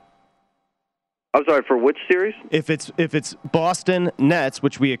 Thomas? I'm sorry, for which series? If it's Boston Nets,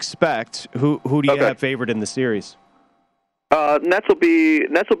 which we expect, who do you have favored in the series? Nets will be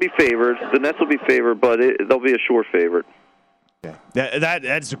favored. The Nets will be favored, but they'll be a sure favorite. Yeah,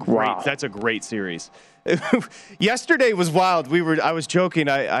 that's great. Wow. That's a great series. Yesterday was wild. I was joking.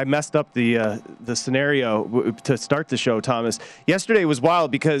 I messed up the scenario to start the show, Thomas. Yesterday was wild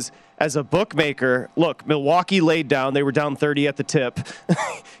because as a bookmaker, look, Milwaukee laid down. They were down 30 at the tip.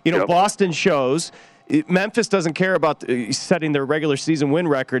 Yep. Boston shows. Memphis doesn't care about setting their regular season win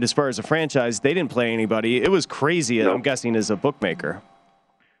record as far as a franchise. They didn't play anybody. It was crazy, nope. I'm guessing, as a bookmaker.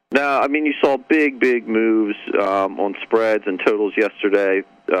 No, I mean, you saw big moves on spreads and totals yesterday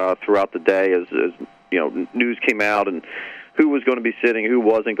throughout the day as news came out and who was going to be sitting, who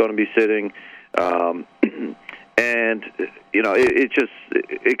wasn't going to be sitting. And,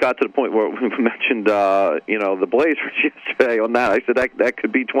 it got to the point where we mentioned, the Blazers yesterday on that. I said that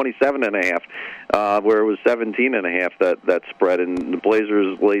could be 27.5, where it was 17.5, that spread, and the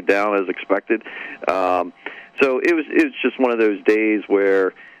Blazers laid down as expected. So it was just one of those days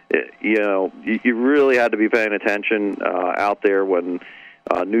where, you really had to be paying attention out there when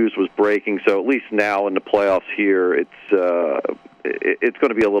news was breaking. So at least now in the playoffs here, it's going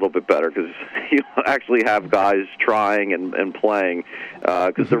to be a little bit better because you actually have guys trying and playing.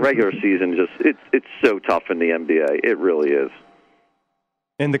 Because the regular season it's so tough in the NBA. It really is.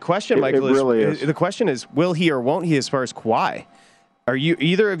 And the question, Michael, the question is, will he or won't he as far as Kawhi? Are you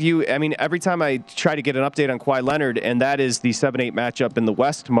either of you? I mean, every time I try to get an update on Kawhi Leonard, and that is the 7-8 matchup in the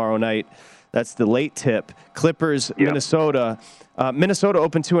West tomorrow night. That's the late tip. Clippers, yep. Minnesota. Minnesota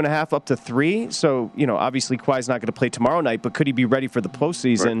opened 2.5 up to 3. So, obviously Kawhi's not going to play tomorrow night, but could he be ready for the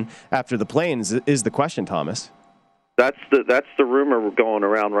postseason after the play-ins is the question, Thomas. That's the rumor going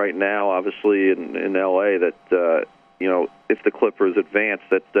around right now, obviously, in L.A., that, if the Clippers advance,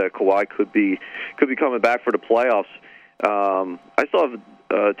 that Kawhi could be coming back for the playoffs. I saw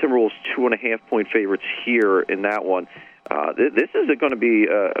Timberwolves 2.5-point favorites here in that one. This is going to be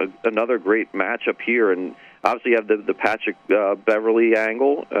another great matchup here, and obviously you have the Patrick Beverley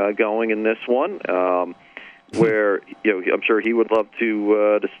angle going in this one, where I'm sure he would love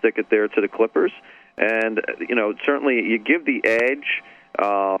to stick it there to the Clippers, and certainly you give the edge,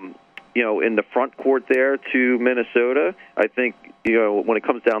 in the front court there to Minnesota. I think when it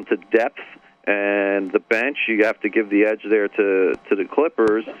comes down to depth and the bench, you have to give the edge there to the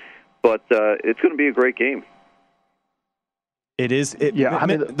Clippers, but it's going to be a great game. It is.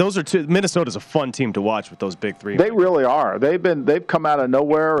 Those are two. Minnesota's a fun team to watch with those big three. They really are. They've come out of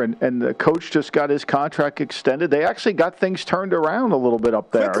nowhere, and the coach just got his contract extended. They actually got things turned around a little bit up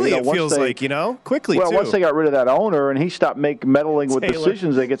there. Quickly, it feels like, quickly. Well, too. Once they got rid of that owner and he stopped meddling with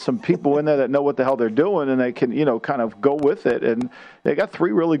decisions, they get some people in there that know what the hell they're doing, and they can, kind of go with it. And they got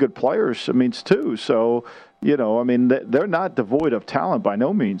 3 really good players. Too. So, they're not devoid of talent by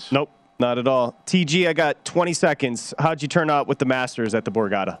no means. Nope. Not at all. TG, I got 20 seconds. How'd you turn out with the Masters at the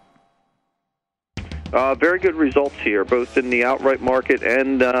Borgata? Very good results here, both in the outright market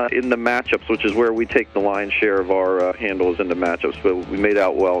and in the matchups, which is where we take the lion's share of our handles in the matchups. But we made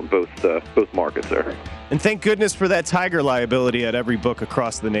out well in both markets there. And thank goodness for that Tiger liability at every book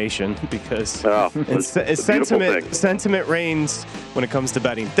across the nation, because sentiment reigns when it comes to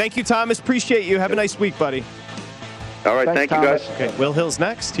betting. Thank you, Thomas. Appreciate you. Have a nice week, buddy. All right, thank you, guys. Okay, Will Hill's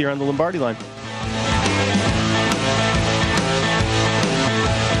next here on the Lombardi Line.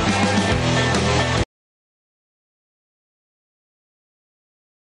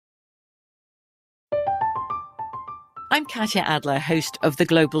 I'm Katya Adler, host of The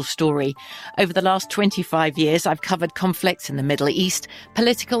Global Story. Over the last 25 years, I've covered conflicts in the Middle East,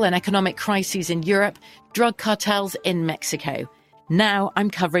 political and economic crises in Europe, drug cartels in Mexico. Now I'm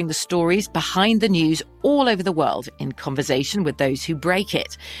covering the stories behind the news all over the world in conversation with those who break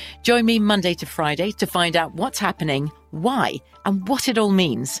it. Join me Monday to Friday to find out what's happening, why, and what it all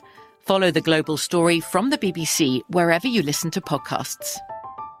means. Follow The Global Story from the BBC wherever you listen to podcasts.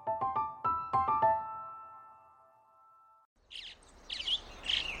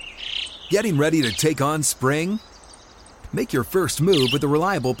 Getting ready to take on spring? Make your first move with the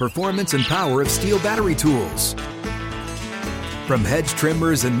reliable performance and power of Steel battery tools. From hedge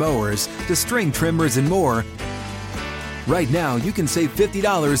trimmers and mowers to string trimmers and more, right now you can save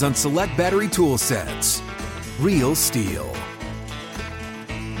 $50 on select battery tool sets. Real Steel.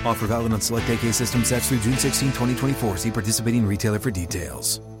 Offer valid on select AK system sets through June 16, 2024. See participating retailer for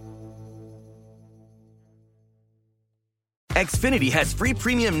details. Xfinity has free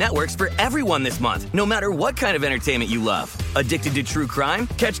premium networks for everyone this month, no matter what kind of entertainment you love. Addicted to true crime?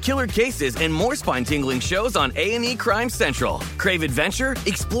 Catch killer cases and more spine-tingling shows on A&E Crime Central. Crave adventure?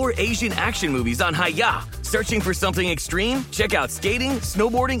 Explore Asian action movies on Hi-YAH. Searching for something extreme? Check out skating,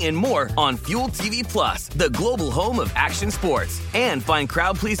 snowboarding, and more on Fuel TV Plus, the global home of action sports. And find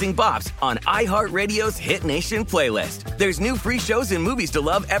crowd-pleasing bops on iHeartRadio's Hit Nation playlist. There's new free shows and movies to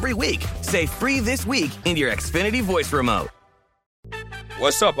love every week. Say free this week in your Xfinity voice remote.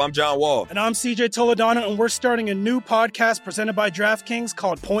 What's up? I'm John Wall. And I'm CJ Toledano, and we're starting a new podcast presented by DraftKings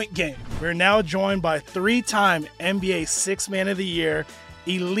called Point Game. We're now joined by three-time NBA Sixth Man of the Year,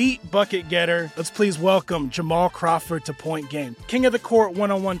 elite bucket getter. Let's please welcome Jamal Crawford to Point Game. King of the Court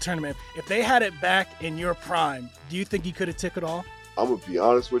one-on-one tournament. If they had it back in your prime, do you think you could have took it all? I'm going to be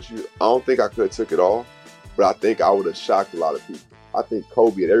honest with you. I don't think I could have took it all, but I think I would have shocked a lot of people. I think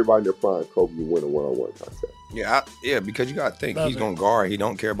Kobe and everybody in their prime, Kobe would win a one-on-one contest. Yeah, because you got to think he's going to guard. He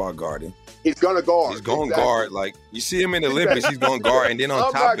don't care about guarding. He's going to guard. He's going to guard. Like, you see him in the Olympics, he's going to guard. And then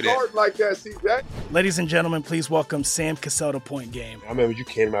on top of that. Like that, see that? Ladies and gentlemen, please welcome Sam Cassell to Point Game. I remember you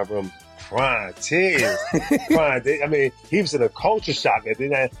came out from prime 10. I mean, he was in a culture shock. And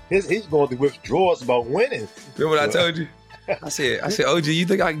then he's going through withdrawals about winning. Remember what I told you? I said, OG, you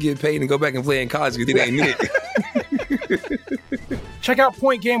think I can get paid and go back and play in college because it ain't it? Check out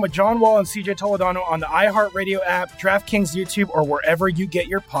Point Game with John Wall and CJ Toledano on the iHeartRadio app, DraftKings YouTube, or wherever you get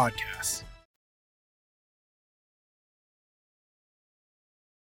your podcasts.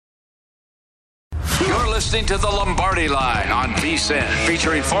 You're listening to The Lombardi Line on VSiN,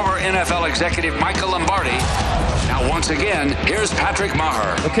 featuring former NFL executive Michael Lombardi. Now, once again, here's Patrick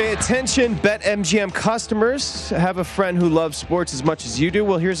Maher. Okay, attention, BetMGM customers. Have a friend who loves sports as much as you do?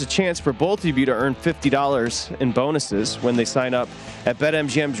 Well, here's a chance for both of you to earn $50 in bonuses when they sign up at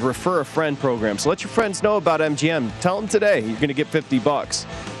BetMGM's Refer a Friend program. So let your friends know about MGM. Tell them today you're going to get $50.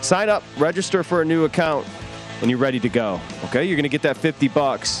 Sign up, register for a new account when you're ready to go. Okay, you're going to get that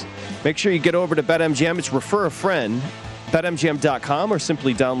 $50. Make sure you get over to BetMGM. It's Refer a Friend, BetMGM.com, or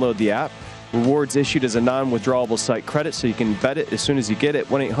simply download the app. Rewards issued as a non-withdrawable site credit, so you can bet it as soon as you get it.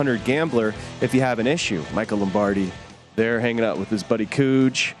 1-800-GAMBLER if you have an issue. Michael Lombardi there hanging out with his buddy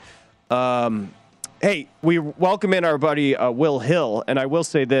Cooge. Hey, we welcome in our buddy Will Hill, and I will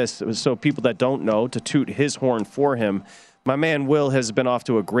say this, so people that don't know, to toot his horn for him, my man Will has been off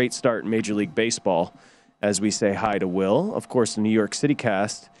to a great start in Major League Baseball, as we say hi to Will. Of course, the New York City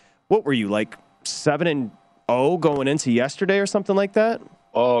cast. What were you, like 7-0 going into yesterday or something like that?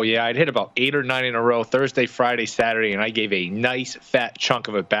 Oh, yeah. I'd hit about 8 or 9 in a row, Thursday, Friday, Saturday, and I gave a nice fat chunk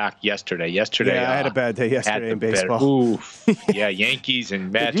of it back yesterday. Yeah, I had a bad day yesterday in baseball. Oof. Yeah, Yankees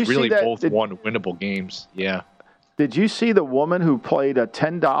and Mets really both won winnable games. Yeah. Did you see the woman who played a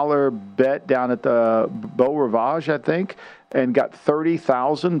 $10 bet down at the Beau Rivage, I think, and got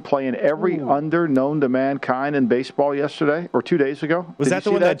 $30,000 playing every under known to mankind in baseball yesterday or 2 days ago? Was that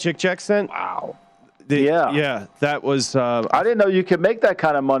the one that Jick Jack sent? Wow. Yeah, that was. I didn't know you could make that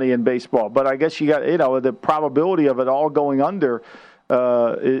kind of money in baseball, but I guess you got, the probability of it all going under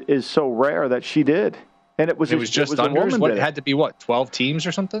is so rare that she did. And it was just unders. What, it had to be 12 teams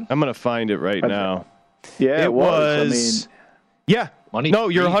or something? I'm going to find it right now. Yeah, it was. Yeah. Money. No,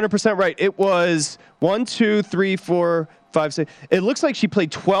 you're 100% right. It was 1, 2, 3, 4, 5, 6. It looks like she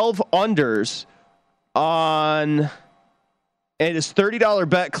played 12 unders on. And his $30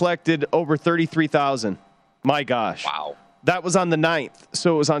 bet collected over $33,000. My gosh. Wow. That was on the 9th.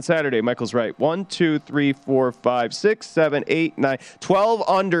 So it was on Saturday. Michael's right. 1, 2, 3, 4, 5, 6, 7, 8, 9. 12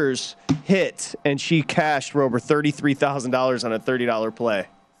 unders hit, and she cashed for over $33,000 on a $30 play.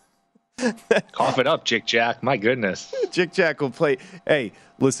 Cough it up, Jick Jack. My goodness. Jick Jack will play. Hey,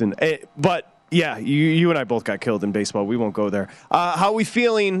 listen. But, yeah, you and I both got killed in baseball. We won't go there. How are we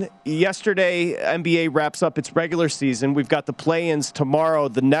feeling? Yesterday, NBA wraps up its regular season. We've got the play-ins tomorrow.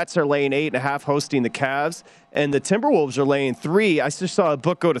 The Nets are laying 8.5 hosting the Cavs, and the Timberwolves are laying 3. I just saw a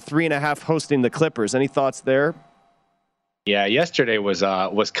book go to 3.5 hosting the Clippers. Any thoughts there? Yeah, yesterday was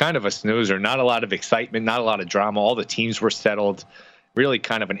kind of a snoozer. Not a lot of excitement, not a lot of drama. All the teams were settled. Really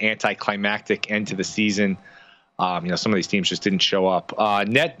kind of an anticlimactic end to the season. Some of these teams just didn't show up.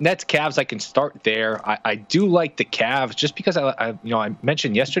 Nets, Cavs, I can start there. I do like the Cavs just because I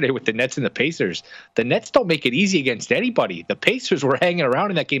mentioned yesterday with the Nets and the Pacers. The Nets don't make it easy against anybody. The Pacers were hanging around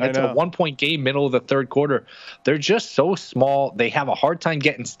in that game. It's a 1-point game, middle of the third quarter. They're just so small. They have a hard time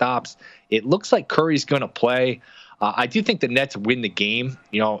getting stops. It looks like Curry's going to play. I do think the Nets win the game.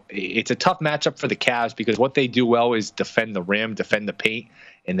 It's a tough matchup for the Cavs because what they do well is defend the rim, defend the paint.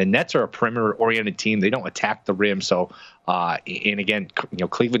 And the Nets are a perimeter-oriented team. They don't attack the rim. So, and again,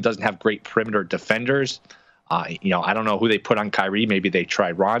 Cleveland doesn't have great perimeter defenders. I don't know who they put on Kyrie. Maybe they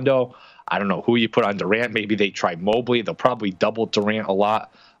tried Rondo. I don't know who you put on Durant. Maybe they tried Mobley. They'll probably double Durant a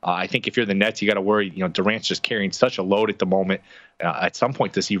lot. I think if you're the Nets, you got to worry. Durant's just carrying such a load at the moment. At some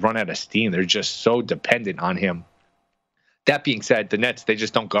point, does he run out of steam? They're just so dependent on him. That being said, the Nets, they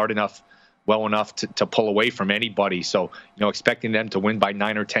just don't guard well enough to pull away from anybody. So, expecting them to win by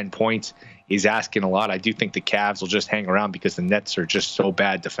 9 or 10 points is asking a lot. I do think the Cavs will just hang around because the Nets are just so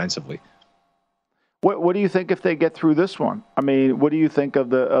bad defensively. What do you think if they get through this one? I mean, what do you think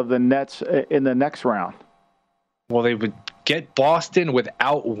of the Nets in the next round? Well, they would get Boston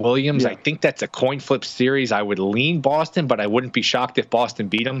without Williams. Yeah. I think that's a coin flip series. I would lean Boston, but I wouldn't be shocked if Boston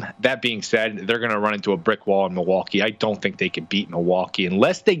beat them. That being said, they're going to run into a brick wall in Milwaukee. I don't think they can beat Milwaukee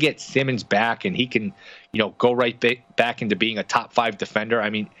unless they get Simmons back and he can, go right back into being a top 5 defender. I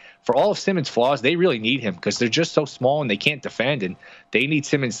mean, for all of Simmons' flaws, they really need him because they're just so small and they can't defend, and they need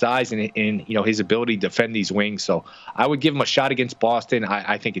Simmons' size and his ability to defend these wings. So I would give him a shot against Boston.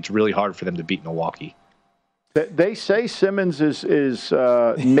 I think it's really hard for them to beat Milwaukee. They say Simmons is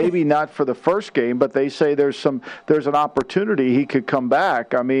maybe not for the first game, but they say there's an opportunity he could come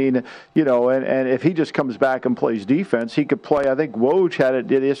back. I mean, and if he just comes back and plays defense, he could play. I think Woj had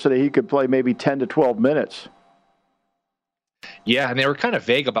it yesterday. He could play maybe 10 to 12 minutes. Yeah, and they were kind of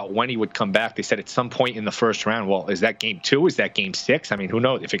vague about when he would come back. They said at some point in the first round. Well, is that game 2? Is that game 6? I mean, who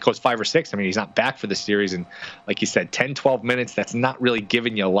knows? If it goes 5 or 6, I mean, he's not back for the series. And like you said, 10, 12 minutes, that's not really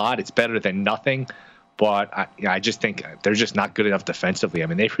giving you a lot. It's better than nothing. But I just think they're just not good enough defensively. I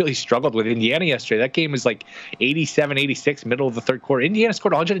mean, they really struggled with Indiana yesterday. That game was like 87-86, middle of the third quarter. Indiana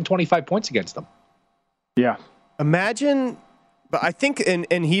scored 125 points against them. Yeah. Imagine, but I think, and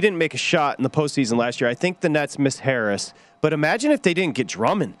he didn't make a shot in the postseason last year. I think the Nets missed Harris. But imagine if they didn't get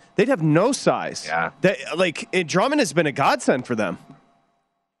Drummond. They'd have no size. Yeah. Drummond has been a godsend for them.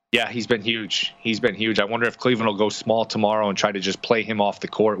 Yeah, he's been huge. I wonder if Cleveland will go small tomorrow and try to just play him off the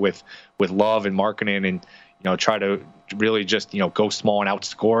court with Love and Markkanen and, try to really just, go small and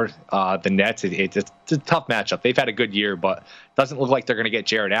outscore the Nets. It's a tough matchup. They've had a good year, but it doesn't look like they're going to get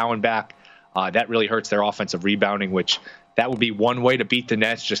Jared Allen back. That really hurts their offensive rebounding, which that would be one way to beat the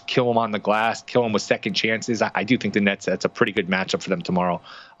Nets. Just kill them on the glass, kill them with second chances. I do think the Nets, that's a pretty good matchup for them tomorrow.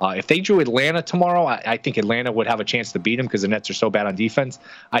 If they drew Atlanta tomorrow, I think Atlanta would have a chance to beat them because the Nets are so bad on defense.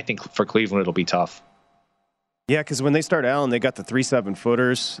 I think for Cleveland, it'll be tough. Yeah, because when they start Allen, they got the 3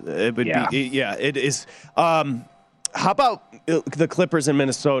 7-footers. It would be, it is. How about the Clippers in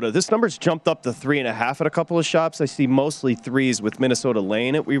Minnesota? This number's jumped up to 3.5 at a couple of shops. I see mostly 3s with Minnesota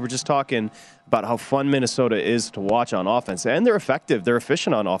laying it. We were just talking about how fun Minnesota is to watch on offense, and they're effective. They're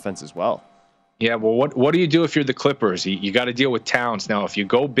efficient on offense as well. Yeah, well, what do you do if you're the Clippers? You got to deal with Towns. Now, if you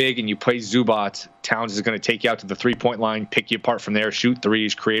go big and you play Zubac, Towns is going to take you out to the 3-point line, pick you apart from there, shoot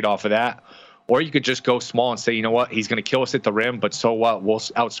threes, create off of that. Or you could just go small and say, you know what, he's going to kill us at the rim, but so what? We'll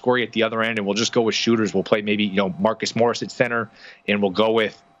outscore you at the other end, and we'll just go with shooters. We'll play maybe, Marcus Morris at center, and we'll go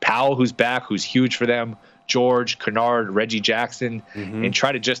with Powell, who's back, who's huge for them, George, Kennard, Reggie Jackson, and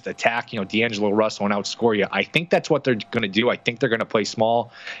try to just attack, D'Angelo Russell and outscore you. I think that's what they're going to do. I think they're going to play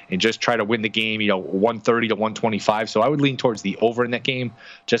small and just try to win the game, 130 to 125. So I would lean towards the over in that game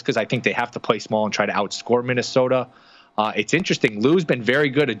just because I think they have to play small and try to outscore Minnesota. It's interesting. Lou's been very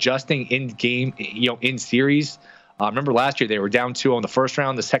good adjusting in game, in series. Remember last year they were down 2 on the first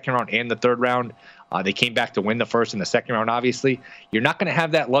round, the second round, and the third round. They came back to win the first and the second round, obviously. You're not going to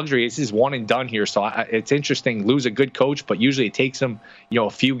have that luxury. This is one and done here. So it's interesting. Lou's a good coach, but usually it takes him, a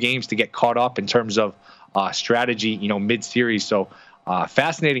few games to get caught up in terms of strategy, mid-series. So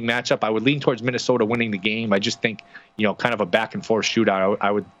fascinating matchup. I would lean towards Minnesota winning the game. I just think, kind of a back-and-forth shootout. I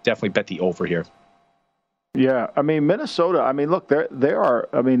would definitely bet the over here. Yeah, I mean, Minnesota, look, they are,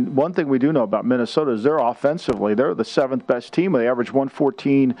 one thing we do know about Minnesota is they're offensively, they're the 7th best team. They average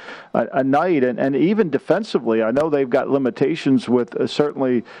 114 a night, and even defensively, I know they've got limitations with,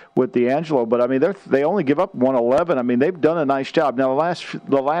 certainly with D'Angelo, but they only give up 111. They've done a nice job. Now,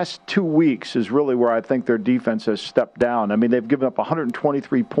 the last 2 weeks is really where I think their defense has stepped down. They've given up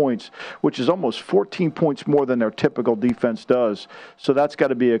 123 points, which is almost 14 points more than their typical defense does. So that's got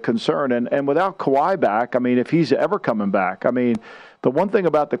to be a concern. And without Kawhi back, mean, if he's ever coming back. I mean, the one thing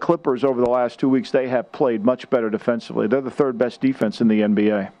about the Clippers over the last 2 weeks, they have played much better defensively. They're the third best defense in the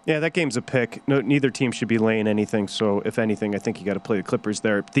NBA. Yeah, that game's a pick. No, neither team should be laying anything. So, if anything, I think you got to play the Clippers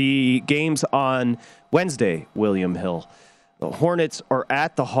there. The game's on Wednesday, William Hill. The Hornets are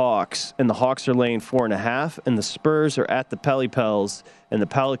at the Hawks, and the Hawks are laying 4.5, and the Spurs are at the Pels, and the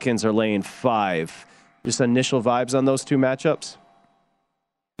Pelicans are laying 5. Just initial vibes on those two matchups?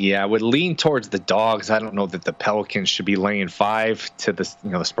 Yeah, I would lean towards the dogs. I don't know that the Pelicans should be laying 5 to the.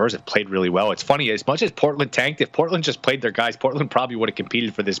 The Spurs have played really well. It's funny, as much as Portland tanked, if Portland just played their guys, Portland probably would have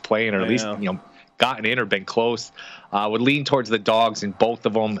competed for this play-in, or at least gotten in or been close. Would lean towards the dogs, and both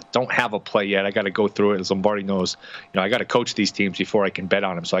of them don't have a play yet. I got to go through it, as Lombardi knows. I got to coach these teams before I can bet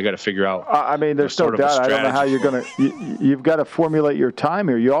on them, so I got to figure out. I mean, there's no doubt. I don't know how you're going to. You've got to formulate your time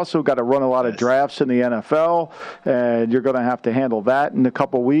here. You also got to run a lot of drafts in the NFL, and you're going to have to handle that in a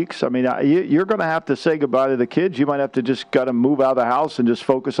couple weeks. I mean, you're going to have to say goodbye to the kids. You might have to just got to move out of the house and just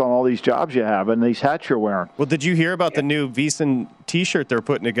focus on all these jobs you have and these hats you're wearing. Well, did you hear about the new VSiN T-shirt they're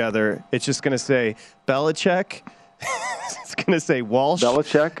putting together? It's just going to say Belichick. It's going to say Walsh.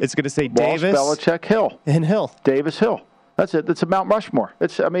 Belichick. It's going to say Walsh, Davis. Belichick, Hill. And Hill. Davis, Hill. That's it. That's a Mount Rushmore.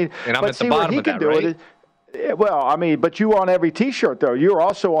 And I'm at the bottom of that, right? But you on every T-shirt, though. You're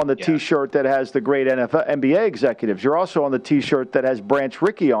also on the T-shirt that has the great NBA executives. You're also on the T-shirt that has Branch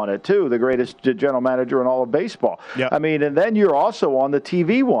Rickey on it, too, the greatest general manager in all of baseball. Yep. I mean, and then you're also on the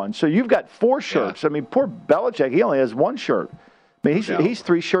TV one. So you've got 4 shirts. I mean, poor Belichick, he only has 1 shirt. I mean, he's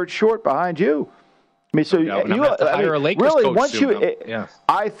 3 shirts short behind you. I mean, so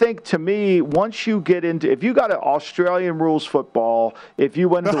I think, to me, once you get into, if you got an Australian rules football, if you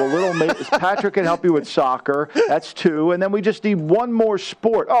went into a little, Patrick can help you with soccer. That's 2, and then we just need one more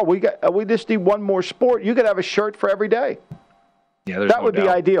sport. We just need one more sport. You could have a shirt for every day. Yeah, that would be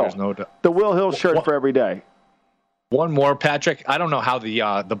ideal. The Will Hill shirt for every day. One more, Patrick. I don't know how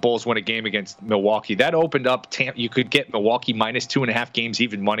the Bulls win a game against Milwaukee. That opened up. You could get Milwaukee minus 2.5 games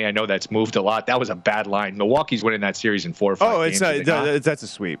even money. I know that's moved a lot. That was a bad line. Milwaukee's winning that series in 4 or 5 games. That's a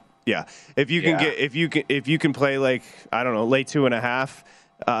sweep. Yeah, if you can play lay 2.5.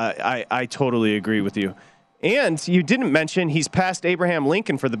 I totally agree with you. And you didn't mention he's passed Abraham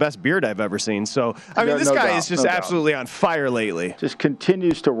Lincoln for the best beard I've ever seen. So, this guy is just absolutely on fire lately. Just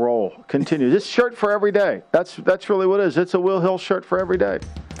continues to roll. This shirt for every day. That's really what it is. It's a Will Hill shirt for every day.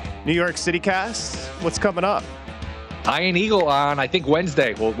 New York City cast, what's coming up? Iron Eagle on, I think,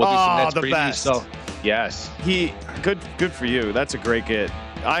 Wednesday. We'll do some Nets previews. Best. So, yes. Good for you. That's a great get.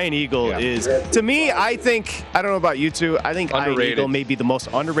 Iron Eagle is, to me, I don't know about you two, I think underrated. Iron Eagle may be the most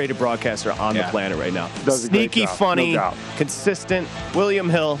underrated broadcaster on the planet right now. Sneaky, funny, consistent. William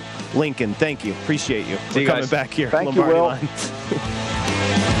Hill, Lincoln, thank you. Appreciate you for coming back here. Thank you, Will.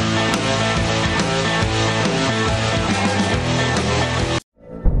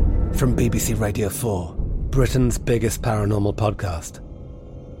 From BBC Radio 4, Britain's biggest paranormal podcast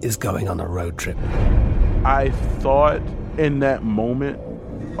is going on a road trip. I thought in that moment,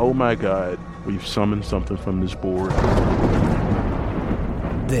 oh my God, we've summoned something from this board.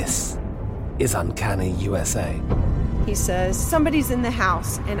 This is Uncanny USA. He says, somebody's in the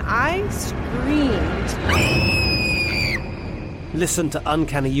house, and I screamed. Listen to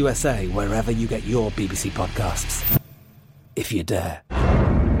Uncanny USA wherever you get your BBC podcasts, if you dare.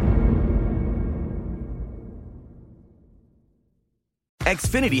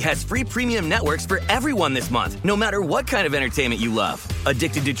 Xfinity has free premium networks for everyone this month, no matter what kind of entertainment you love.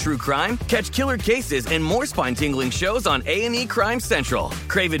 Addicted to true crime? Catch killer cases and more spine-tingling shows on A&E Crime Central.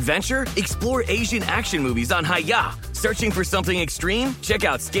 Crave adventure? Explore Asian action movies on Hi-YAH. Searching for something extreme? Check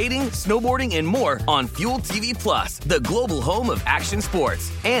out skating, snowboarding, and more on Fuel TV Plus, the global home of action sports.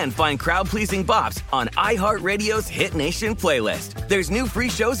 And find crowd-pleasing bops on iHeartRadio's Hit Nation playlist. There's new free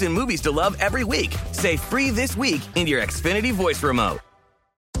shows and movies to love every week. Say free this week in your Xfinity voice remote.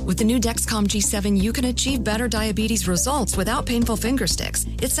 With the new Dexcom G7, you can achieve better diabetes results without painful finger sticks.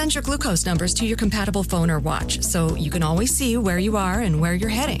 It sends your glucose numbers to your compatible phone or watch, so you can always see where you are and where you're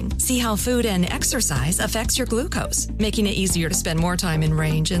heading. See how food and exercise affects your glucose, making it easier to spend more time in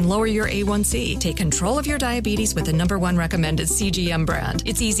range and lower your A1C. Take control of your diabetes with the #1 recommended CGM brand.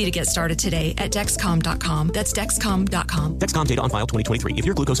 It's easy to get started today at Dexcom.com. That's Dexcom.com. Dexcom data on file 2023. If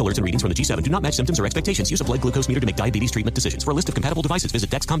your glucose alerts and readings from the G7 do not match symptoms or expectations, use a blood glucose meter to make diabetes treatment decisions. For a list of compatible devices, visit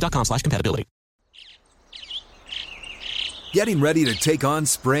Dexcom.com/compatibility. Getting ready to take on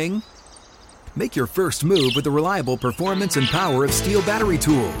spring? Make your first move with the reliable performance and power of Steel battery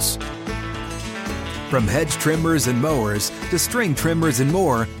tools. From hedge trimmers and mowers to string trimmers and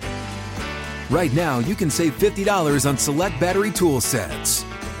more, right now you can save $50 on select battery tool sets.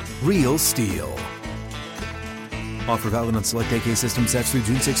 Real Steel. Offer valid on select AK system sets through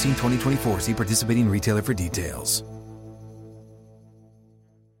June 16, 2024. See participating retailer for details.